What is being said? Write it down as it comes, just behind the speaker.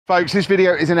Folks, this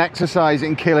video is an exercise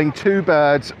in killing 2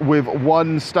 birds with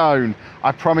 1 stone.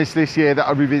 I promised this year that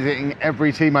I'll be visiting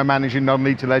every team I manage in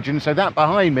non-league to legend, so that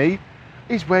behind me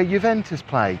is where Juventus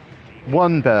play.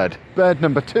 1 bird. Bird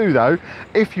number 2 though,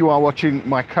 if you are watching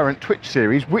my current Twitch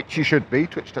series, which you should be,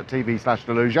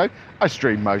 twitch.tv/LOLLUJO, I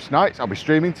stream most nights, I'll be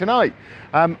streaming tonight.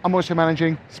 I'm also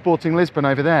managing Sporting Lisbon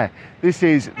over there. This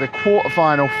is the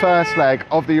quarter-final first leg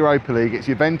of the Europa League. It's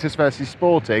Juventus versus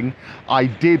Sporting. I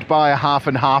did buy a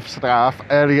half-and-half scarf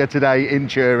earlier today in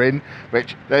Turin,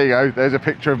 which, there you go, there's a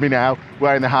picture of me now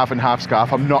wearing the half-and-half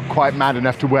scarf. I'm not quite mad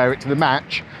enough to wear it to the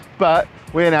match, but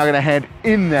we're now going to head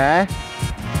in there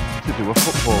to do a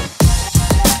football.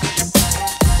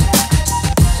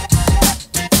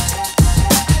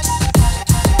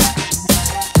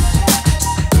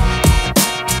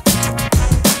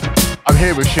 I'm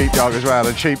here with Sheepdog as well,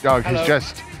 and Sheepdog has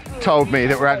just told me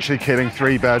that we're actually killing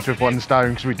 3 birds with 1 stone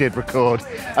because we did record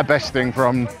a best thing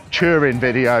from Turin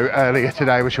video earlier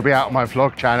today, which will be out on my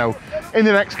vlog channel in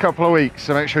the next couple of weeks,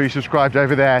 so make sure you subscribed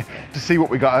over there to see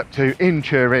what we got up to in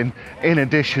Turin, in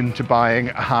addition to buying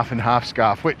a half-and-half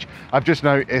scarf, which I've just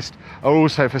noticed are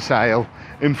also for sale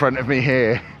in front of me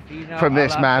here from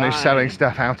this man who's selling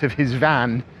stuff out of his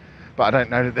van, but I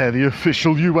don't know that they're the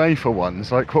official UEFA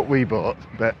ones like what we bought.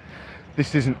 But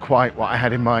this isn't quite what I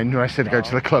had in mind when I said to go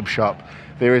to the club shop.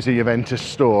 There is a Juventus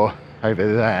store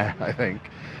over there, I think,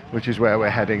 which is where we're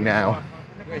heading now.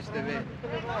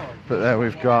 But there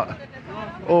we've got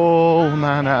all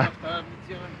manner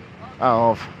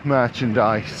of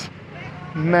merchandise,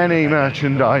 many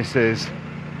merchandises.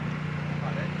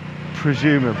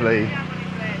 Presumably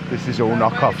this is all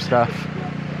knockoff stuff,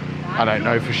 I don't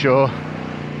know for sure.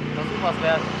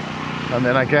 And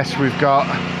then I guess we've got,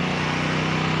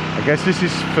 I guess this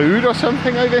is food or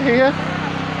something over here.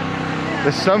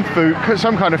 There's some food,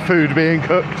 some kind of food being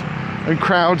cooked, and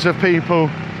crowds of people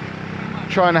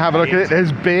trying to have a look at it.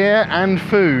 There's beer and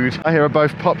food. I hear are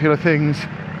both popular things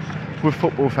with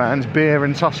football fans. Beer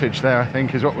and sausage there, I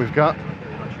think, is what we've got.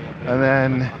 And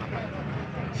then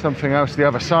something else the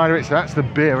other side of it. So that's the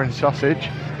beer and sausage.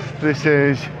 This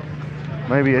is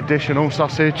maybe additional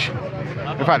sausage.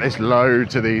 In fact, there's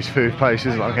loads of these food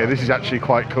places. Okay, this is actually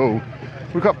quite cool.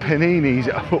 We've got paninis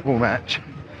at a football match.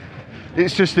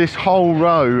 It's just this whole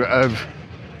row of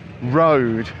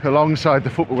road alongside the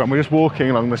football ground. We're just walking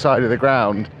along the side of the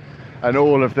ground, and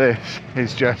all of this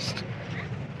is just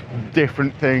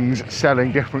different things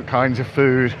selling different kinds of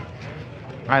food,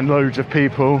 and loads of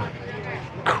people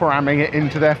cramming it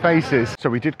into their faces. So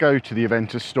we did go to the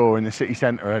Juventus store in the city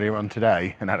centre earlier on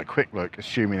today and had a quick look,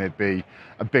 assuming there'd be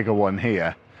a bigger one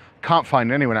here. Can't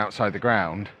find anyone outside the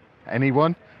ground.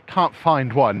 Anyone? Can't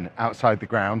find one outside the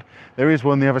ground. There is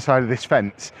one the other side of this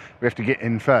fence. We have to get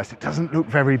in first. It doesn't look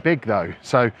very big though,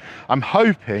 so I'm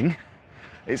hoping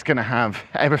it's going to have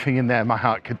everything in there my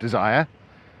heart could desire.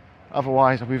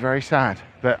 Otherwise I'll be very sad.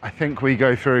 But I think we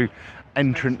go through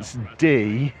entrance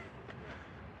D,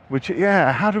 which,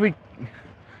 yeah, how do we,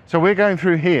 so we're going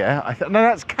through here. No,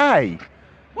 that's K.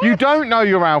 What? You don't know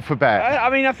your alphabet. I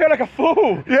mean, I feel like a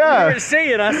fool. Yeah. We were at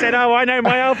C and I said, oh, I know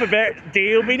my alphabet.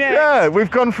 D will be next. Yeah,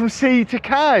 we've gone from C to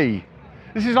K.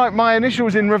 This is like my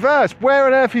initials in reverse. Where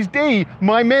on earth is D,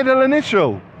 my middle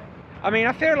initial? I mean,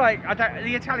 I feel like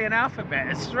the Italian alphabet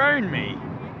has thrown me.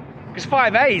 Because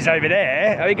 5A's over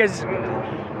there. I mean, it goes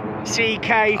C,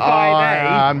 K,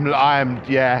 5A.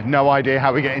 Yeah, no idea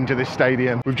how we get into this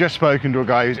stadium. We've just spoken to a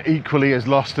guy who's equally as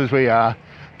lost as we are,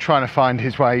 trying to find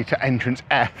his way to entrance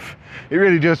F. It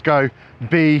really does go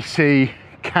B, C,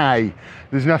 K.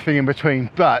 There's nothing in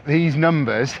between, but these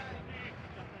numbers,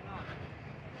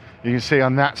 you can see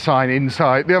on that sign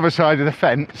inside, the other side of the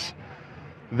fence,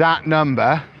 that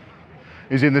number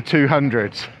is in the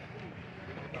 200s.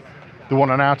 The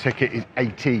one on our ticket is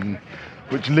 18,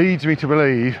 which leads me to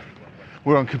believe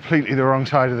we're on completely the wrong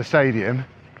side of the stadium.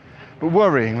 But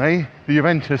worryingly, the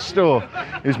Juventus store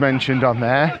is mentioned on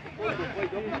there.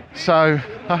 So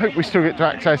I hope we still get to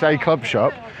access a club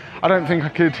shop. I don't think I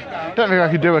could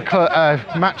do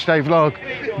a match day vlog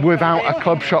without a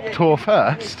club shop tour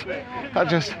first. That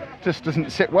just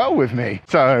doesn't sit well with me.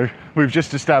 So we've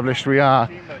just established we are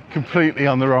completely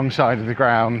on the wrong side of the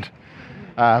ground.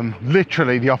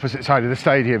 Literally the opposite side of the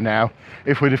stadium now.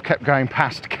 If we'd have kept going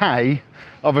past K,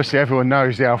 obviously everyone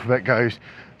knows the alphabet goes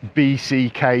B, C,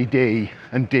 K, D,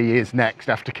 and D is next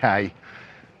after K.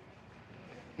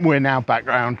 We're now back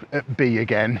round at B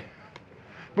again,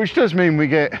 which does mean we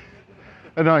get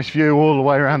a nice view all the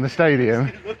way around the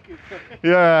stadium.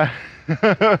 Yeah.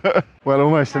 Well,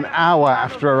 almost an hour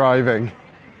after arriving,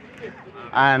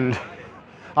 and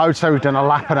I would say we've done a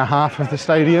lap and a half of the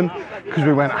stadium because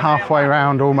we went halfway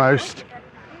around almost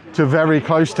to very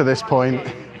close to this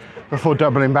point before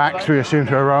doubling back because we assumed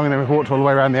we were wrong, and then we walked all the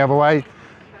way around the other way.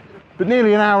 But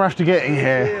nearly an hour after getting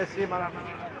here,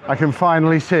 I can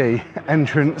finally see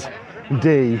entrance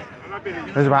D.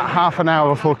 There's about half an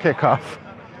hour before kickoff.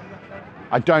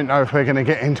 I don't know if we're going to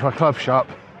get into a club shop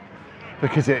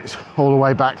because it's all the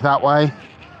way back that way.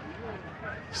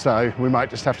 So we might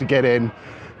just have to get in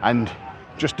and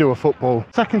just do a football.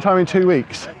 Second time in 2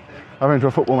 weeks I've been to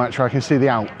a football match where I can see the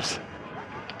Alps.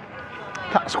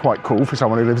 That's quite cool for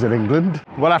someone who lives in England.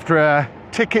 Well, after a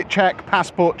ticket check,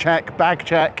 passport check, bag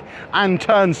check and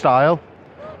turnstile,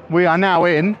 we are now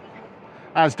in,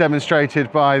 as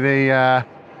demonstrated by the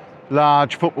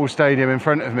large football stadium in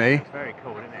front of me. It's very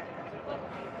cool, isn't it?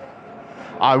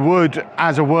 I would,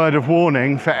 as a word of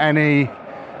warning for any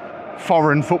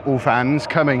foreign football fans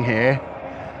coming here,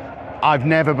 I've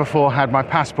never before had my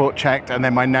passport checked and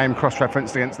then my name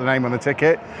cross-referenced against the name on the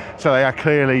ticket. So they are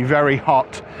clearly very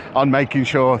hot on making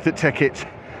sure that tickets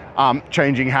aren't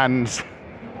changing hands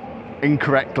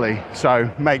incorrectly.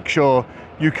 So make sure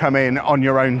you come in on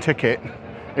your own ticket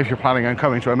if you're planning on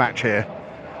coming to a match here.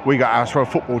 We got ours for a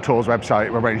football tours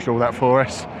website, we arranged all that for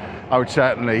us. I would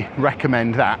certainly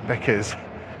recommend that because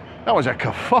that was a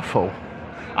kerfuffle.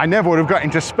 I never would have got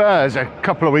into Spurs a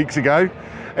couple of weeks ago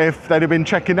if they'd have been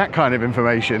checking that kind of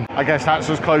information. I guess that's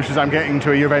as close as I'm getting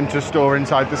to a Juventus store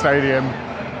inside the stadium,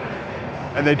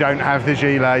 and they don't have the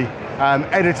gilet.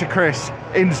 Editor Chris,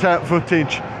 insert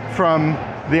footage from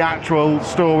the actual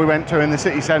store we went to in the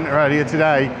city centre earlier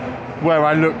today, where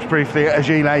I looked briefly at a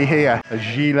gilet here. A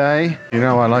gilet, you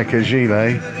know I like a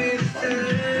gilet.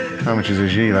 How much is a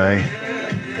gilet?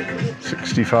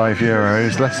 65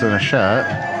 euros, less than a shirt.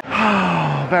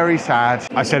 Very sad.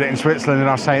 I said it in Switzerland and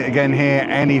I'll say it again here.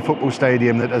 Any football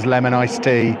stadium that does lemon iced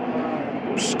tea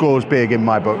scores big in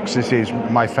my books. This is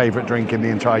my favourite drink in the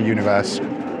entire universe.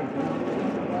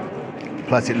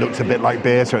 Plus it looks a bit like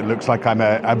beer, so it looks like I'm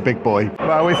a big boy.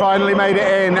 Well, we finally made it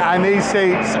in and these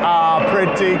seats are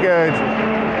pretty good.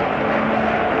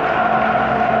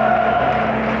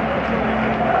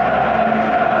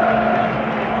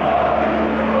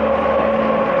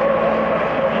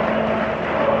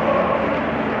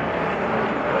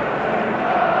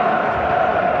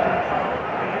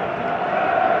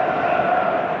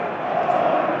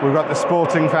 We've got the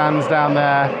sporting fans down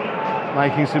there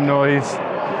making some noise,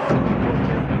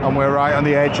 and we're right on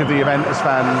the edge of the Juventus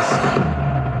fans.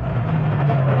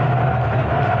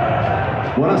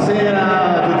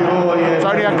 It's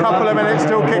only a couple of minutes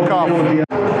till kickoff.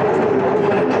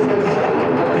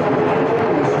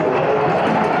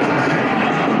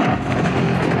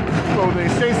 Well,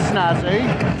 this is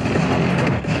snazzy.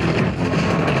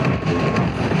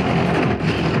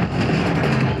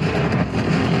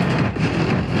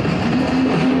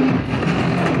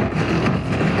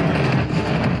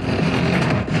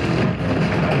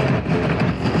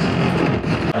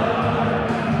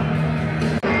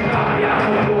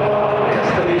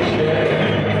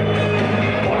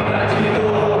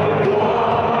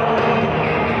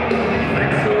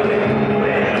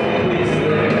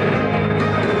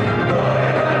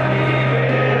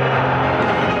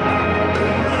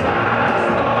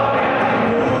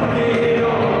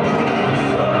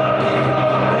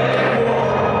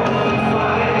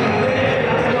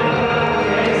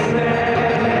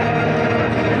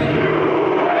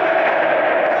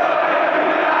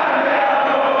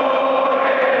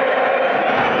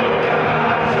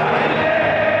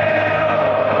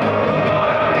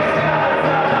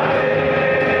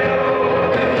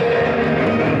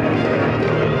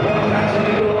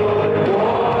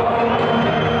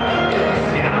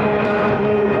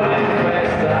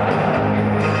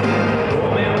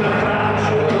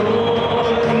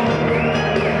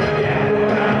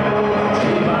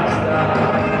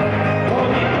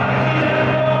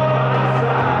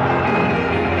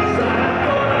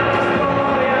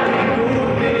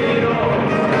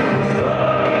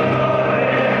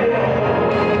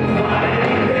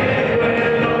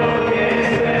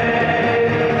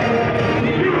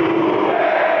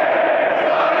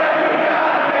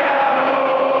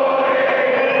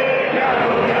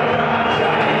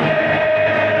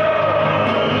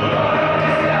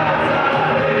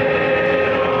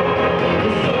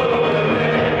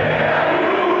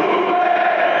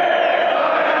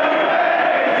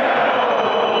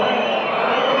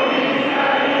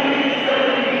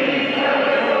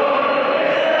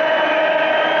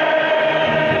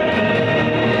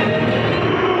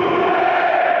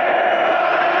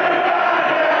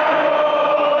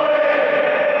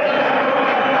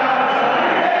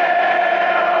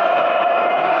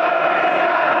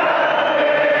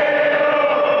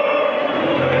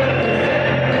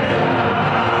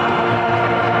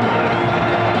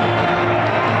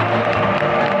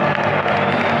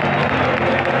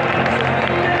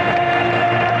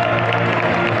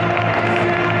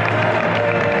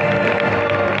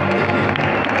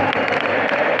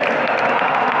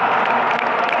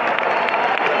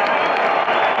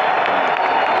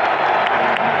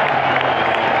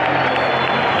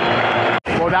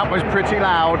 was pretty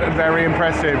loud and very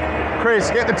impressive. Chris,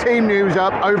 get the team news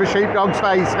up over Sheepdog's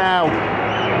face now.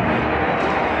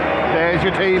 There's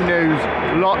your team news.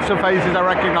 Lots of faces I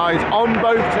recognise on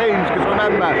both teams, because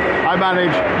remember, I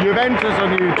manage Juventus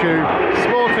on YouTube,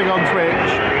 Sporting on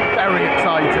Twitch. Very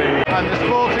exciting. And the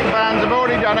Sporting fans have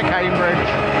already done a Cambridge.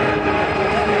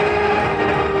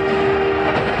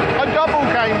 A double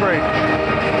Cambridge.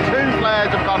 2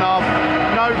 flares have gone off,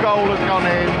 no goal has gone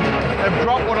in. They've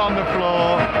dropped one on the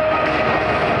floor.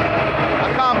 I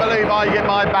can't believe I get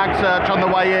my bag search on the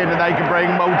way in and they can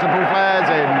bring multiple flares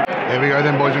in. Here we go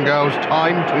then, boys and girls,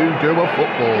 time to do a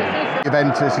football.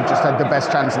 Juventus have just had the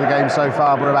best chance of the game so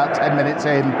far. We're about 10 minutes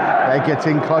in. They're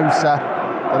getting closer.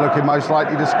 They're looking most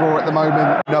likely to score at the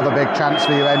moment. Another big chance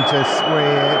for Juventus.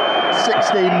 We're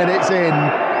 16 minutes in.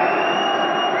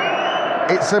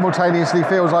 It simultaneously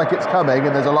feels like it's coming,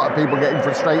 and there's a lot of people getting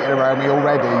frustrated around me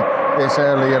already this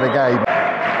early in the game.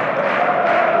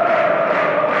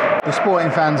 The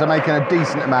Sporting fans are making a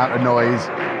decent amount of noise.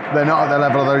 They're not at the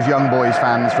level of those Young Boys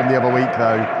fans from the other week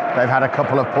though. They've had a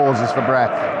couple of pauses for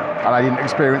breath, and I didn't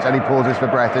experience any pauses for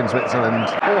breath in Switzerland.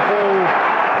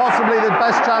 Possibly the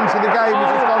best chance of the game has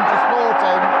just gone to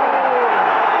Sporting.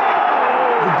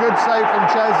 The good save from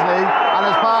Chesney, and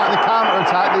as part of the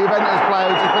counter-attack, the Juventus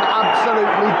players have been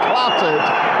absolutely clattered.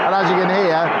 And as you can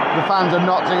hear, the fans are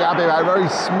not too happy about it. A very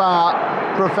smart,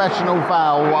 professional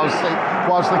foul, whilst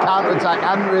the counter-attack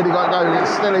hadn't really got going.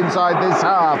 It's still inside this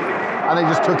half, and they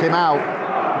just took him out.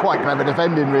 Quite clever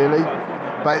defending, really.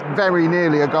 But very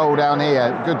nearly a goal down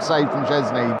here. Good save from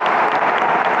Chesney.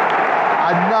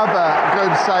 Another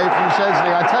good save from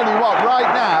Chesney. I tell you what, right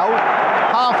now,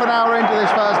 half an hour into this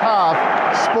first half,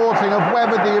 Sporting have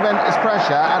weathered the Juventus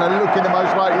pressure and are looking the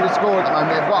most likely to score at the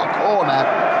moment. They've got a corner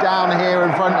down here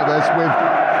in front of us with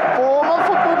former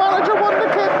Football Manager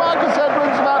wonderkid Marcus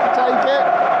Edwards about to take it.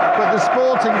 But the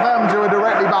Sporting fans who are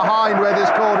directly behind where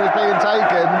this corner is being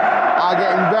taken are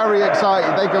getting very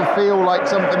excited. They can feel like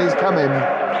something is coming.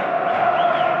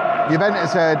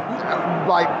 Juventus are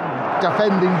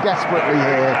defending desperately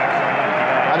here,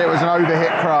 and it was an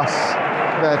overhit cross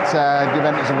that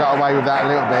Juventus have got away with that a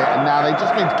little bit, and now they just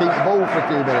need to keep the ball for a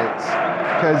few minutes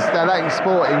because they're letting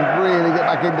Sporting really get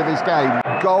back into this game.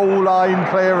 Goal line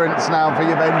clearance now for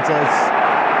Juventus.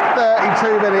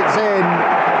 32 minutes in,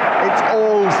 it's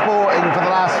all Sporting for the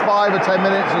last 5 or 10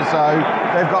 minutes or so.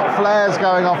 They've got flares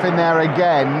going off in there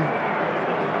again.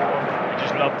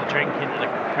 Just lob the drink into the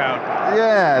crowd.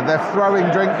 Yeah, they're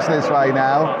throwing drinks this way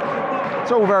now.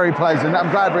 It's all very pleasant. I'm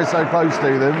glad we're so close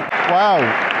to them. Wow.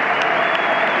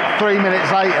 3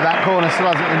 minutes later, that corner still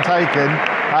hasn't been taken.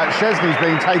 Szczesny's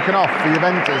been taken off for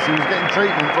Juventus. He was getting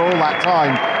treatment for all that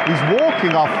time. He's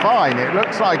walking off fine. It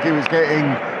looks like he was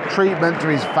getting treatment to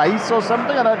his face or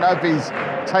something. I don't know if he's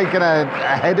taken a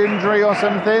head injury or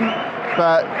something,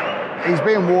 but he's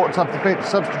being walked off the pitch.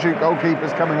 Substitute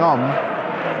goalkeeper's coming on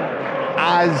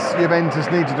as Juventus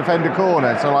need to defend a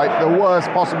corner. So like the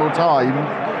worst possible time.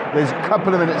 There's a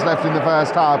couple of minutes left in the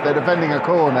first half. They're defending a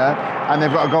corner, and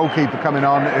they've got a goalkeeper coming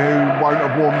on who won't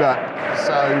have warmed up.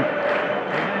 So,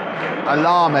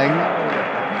 alarming.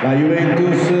 La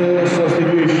Juventus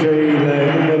sostituisce il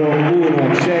numero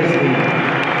 1 Szczesny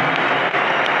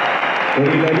con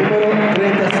il numero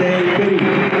 36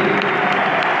 Perino.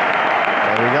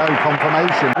 There we go,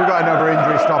 confirmation. We've got another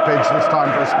injury stoppage, this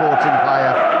time for a Sporting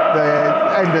player.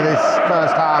 The end of this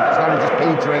first half is kind of just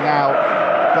petering out.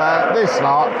 But this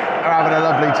lot are having a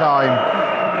lovely time.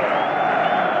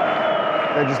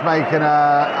 They're just making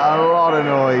a lot of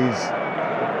noise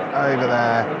over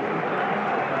there.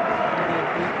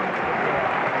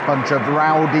 Bunch of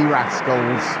rowdy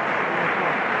rascals.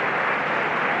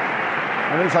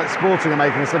 And it looks like Sporting are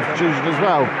making a substitution as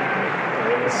well.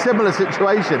 A similar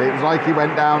situation. It was like he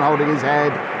went down holding his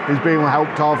head. He's being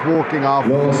helped off, walking off. I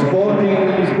wonder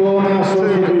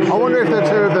if the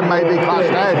two of them maybe clashed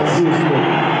heads.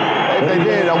 If they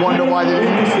did, I wonder why they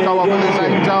didn't go off at the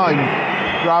same time,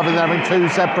 rather than having 2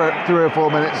 separate 3 or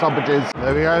 4 minute stoppages.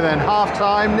 There we go then, half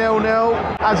time, 0-0.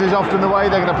 As is often the way,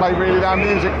 they're going to play really loud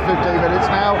music for 15 minutes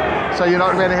now, so you're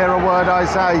not going to hear a word I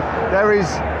say. There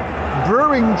is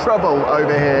brewing trouble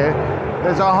over here.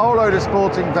 There's a whole load of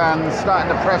Sporting fans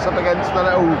starting to press up against the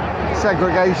little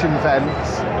segregation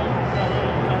fence.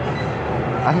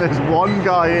 And there's one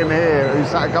guy in here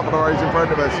who's sat a couple of rows in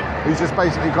front of us who's just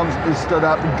basically constantly stood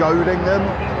up goading them.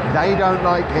 They don't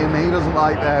like him, he doesn't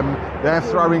like them. They're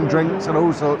throwing drinks and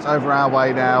all sorts over our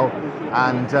way now.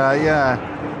 And yeah,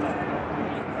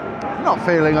 not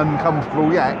feeling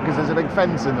uncomfortable yet because there's a big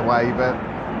fence in the way, but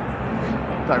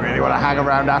don't really want to hang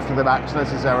around after the match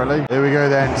necessarily. Here we go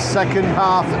then, second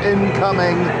half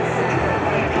incoming.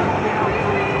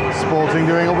 Sporting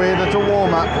doing a weird little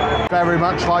warm-up. Very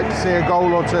much like to see a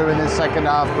goal or two in this second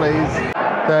half, please.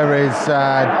 There is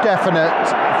definite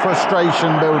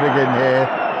frustration building in here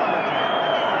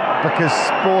because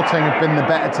Sporting have been the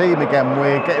better team again.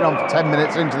 We're getting on for 10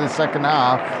 minutes into the second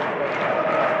half.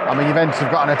 I mean, Juventus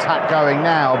have got an attack going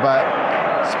now, but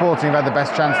Sporting have had the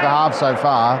best chance of the half so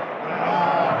far.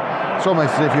 It's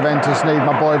almost as if Juventus need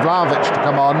my boy Vlahovic to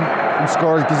come on and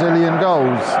score a gazillion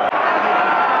goals.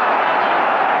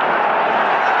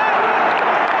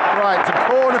 Right, a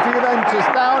corner for Juventus,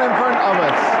 down in front of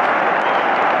us.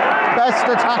 Best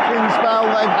attacking spell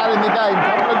they've had in the game,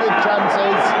 couple of good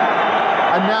chances.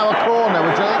 And now a corner,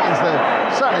 which I think is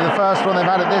certainly the first one they've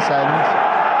had at this end.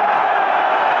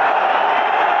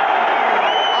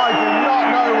 I do not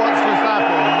know what's just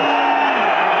happened.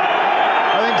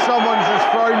 I think someone's just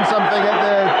thrown something at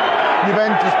the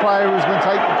Juventus player who's going to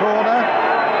take the corner,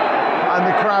 and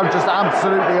the crowd just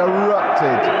absolutely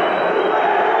erupted.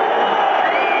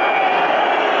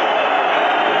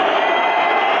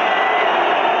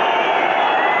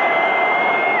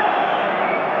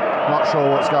 Not sure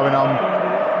what's going on.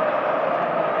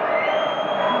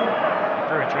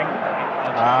 For a drink.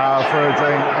 For a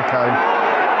drink, okay.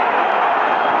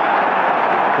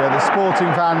 Yeah, the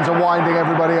Sporting fans are winding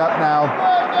everybody up now.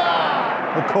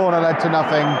 The corner led to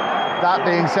nothing. That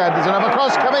being said, there's another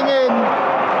cross coming in.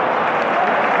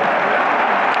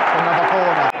 Another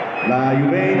corner. La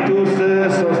Juventus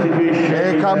sostituisce.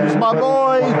 Here comes my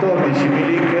boy. 14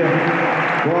 Milik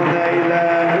con il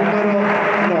numero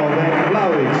 9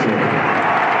 Vlahovic.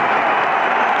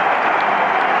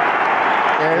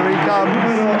 Here he comes.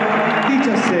 Numero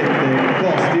 17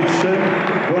 Kostic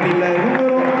con il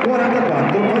numero 44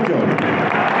 Fagioli.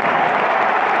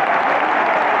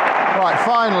 Right,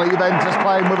 finally Juventus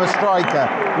playing with a striker.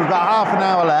 We've got half an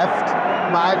hour left.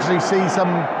 Might actually see some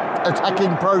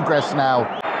attacking progress now.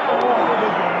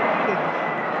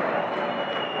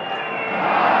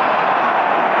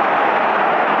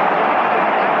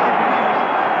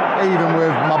 Even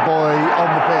with my boy on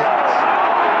the pitch,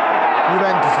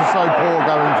 Juventus are so poor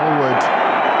going forward.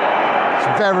 It's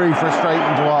very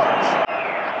frustrating to watch.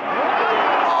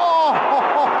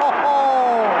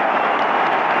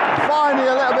 Finally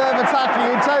a little bit of attacking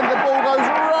intent. The ball goes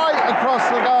right across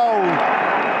the goal.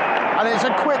 And it's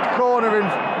a quick corner in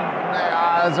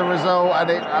as a result. And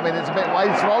it's a bit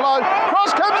wasteful. Oh, no.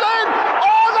 Cross comes in.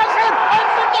 Oh, that's it.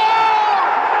 It's the goal.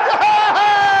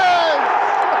 Yes!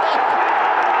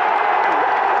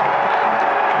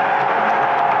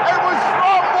 It was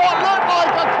from what looked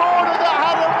like a corner that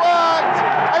hadn't worked.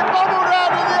 It bubbled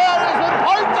around in the air. It's been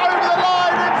poked over the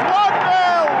line. It's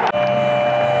 1-0.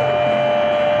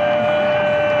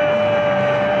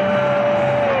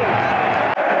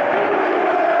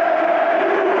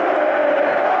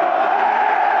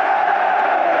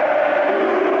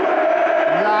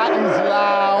 That is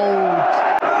loud.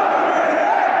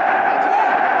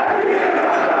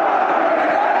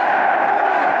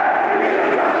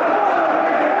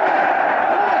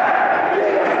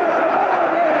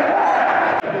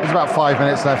 There's about 5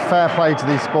 minutes left. Fair play to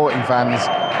these Sporting fans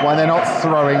when they're not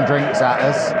throwing drinks at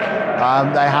us.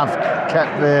 They have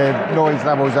kept the noise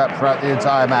levels up throughout the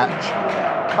entire match.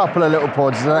 Couple of little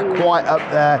pauses. They're not quite up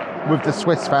there with the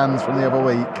Swiss fans from the other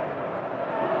week,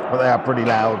 but they are pretty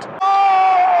loud.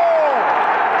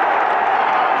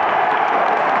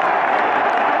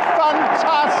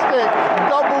 Fantastic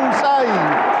double save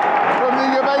from the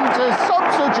Juventus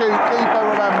substitute keeper,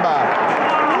 remember.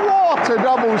 What a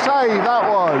double save that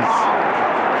was.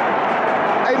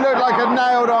 It looked like a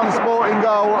nailed-on Sporting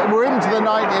goal. We're into the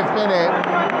 90th minute.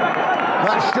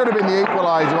 That should have been the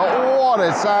equaliser, but what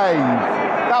a save.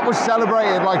 That was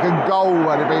celebrated like a goal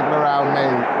by the people around me.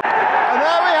 And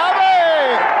there we have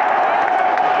it!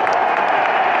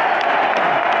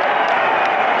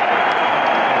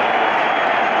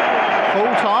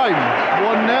 Full time,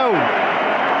 1-0.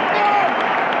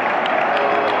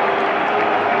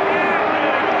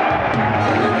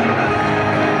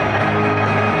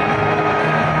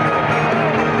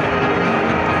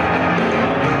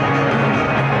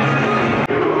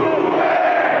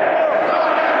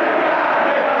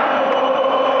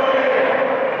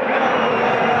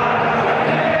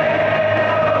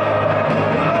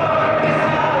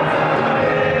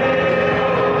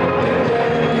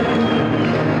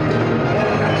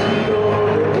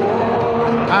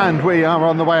 And we are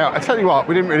on the way out. I tell you what,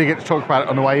 we didn't really get to talk about it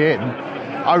on the way in.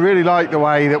 I really like the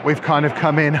way that we've kind of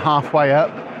come in halfway up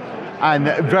and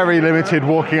very limited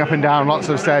walking up and down lots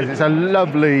of stairs. It's a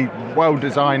lovely,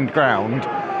 well-designed ground.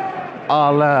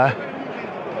 I'll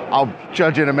I'll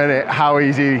judge in a minute how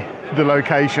easy the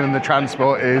location and the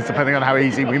transport is, depending on how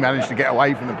easy we manage to get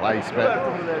away from the place.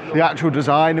 But the actual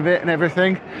design of it and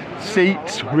everything,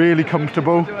 seats really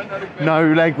comfortable,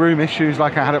 no leg room issues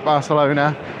like I had at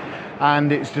Barcelona,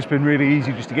 and it's just been really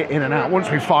easy just to get in and out once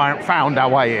we found our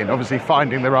way in. Obviously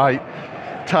finding the right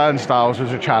turnstiles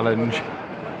was a challenge.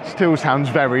 Still sounds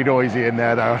very noisy in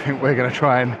there though. I think we're going to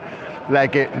try and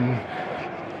leg it and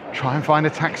try and find a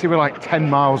taxi. We're like 10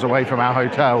 miles away from our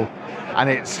hotel and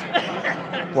it's,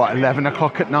 what, 11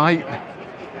 o'clock at night?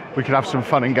 We could have some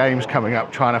fun and games coming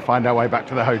up trying to find our way back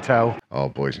to the hotel. Oh,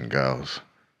 boys and girls,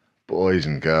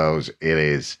 it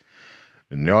is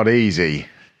not easy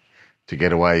to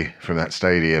get away from that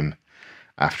stadium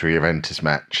after a Juventus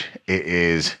match. It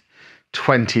is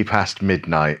 20 past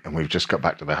midnight and we've just got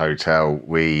back to the hotel.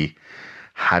 We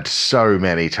had so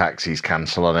many taxis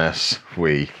cancel on us.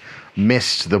 We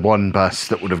missed the one bus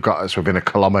that would have got us within a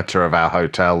kilometre of our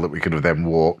hotel that we could have then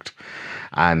walked,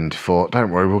 and thought,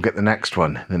 don't worry, we'll get the next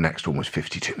one. The next one was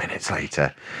 52 minutes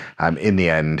later. In the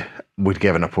end, we'd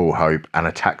given up all hope, and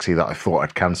a taxi that I thought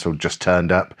had cancelled just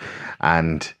turned up,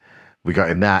 and we got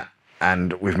in that,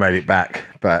 and we've made it back.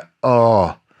 But,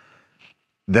 oh,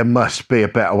 there must be a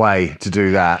better way to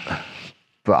do that,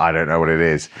 but I don't know what it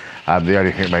is. The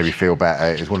only thing that made me feel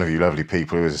better is one of you lovely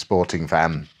people who is a Sporting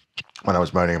fan, when I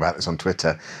was moaning about this on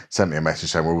Twitter, sent me a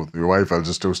message saying, well, the away fans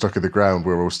are still stuck in the ground,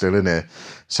 we're all still in here.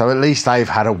 So at least they've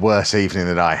had a worse evening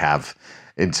than I have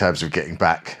in terms of getting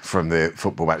back from the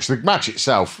football match. The match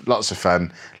itself, lots of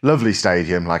fun, lovely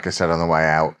stadium, like I said on the way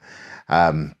out,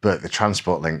 but the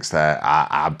transport links there are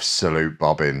absolute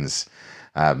bobbins.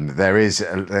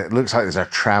 It looks like there's a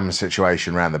tram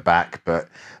situation around the back, but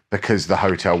because the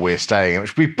hotel we're staying in,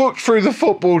 which we booked through the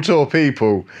football tour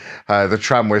people, the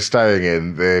tram we're staying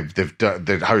in,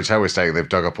 the hotel we're staying in, they've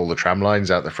dug up all the tram lines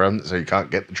out the front, so you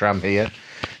can't get the tram here.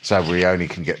 So we only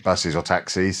can get buses or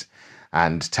taxis,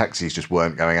 and taxis just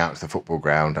weren't going out to the football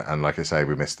ground. And like I say,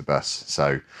 we missed the bus.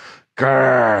 So,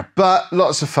 grrr. But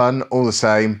lots of fun all the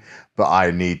same. But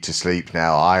I need to sleep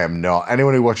now. I am not.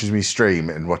 Anyone who watches me stream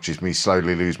and watches me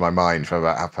slowly lose my mind from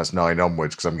about 9:30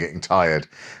 onwards because I'm getting tired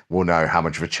will know how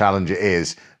much of a challenge it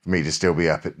is for me to still be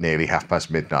up at nearly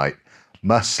midnight.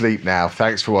 Must sleep now.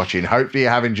 Thanks for watching. Hopefully you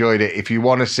have enjoyed it. If you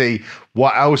want to see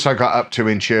what else I got up to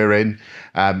in Turin,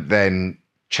 then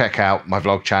check out my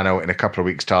vlog channel in a couple of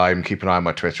weeks' time. Keep an eye on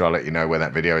my Twitter. I'll let you know when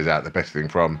that video is out. The best thing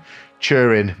from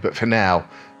Turin. But for now,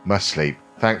 must sleep.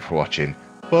 Thanks for watching.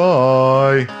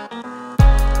 Bye.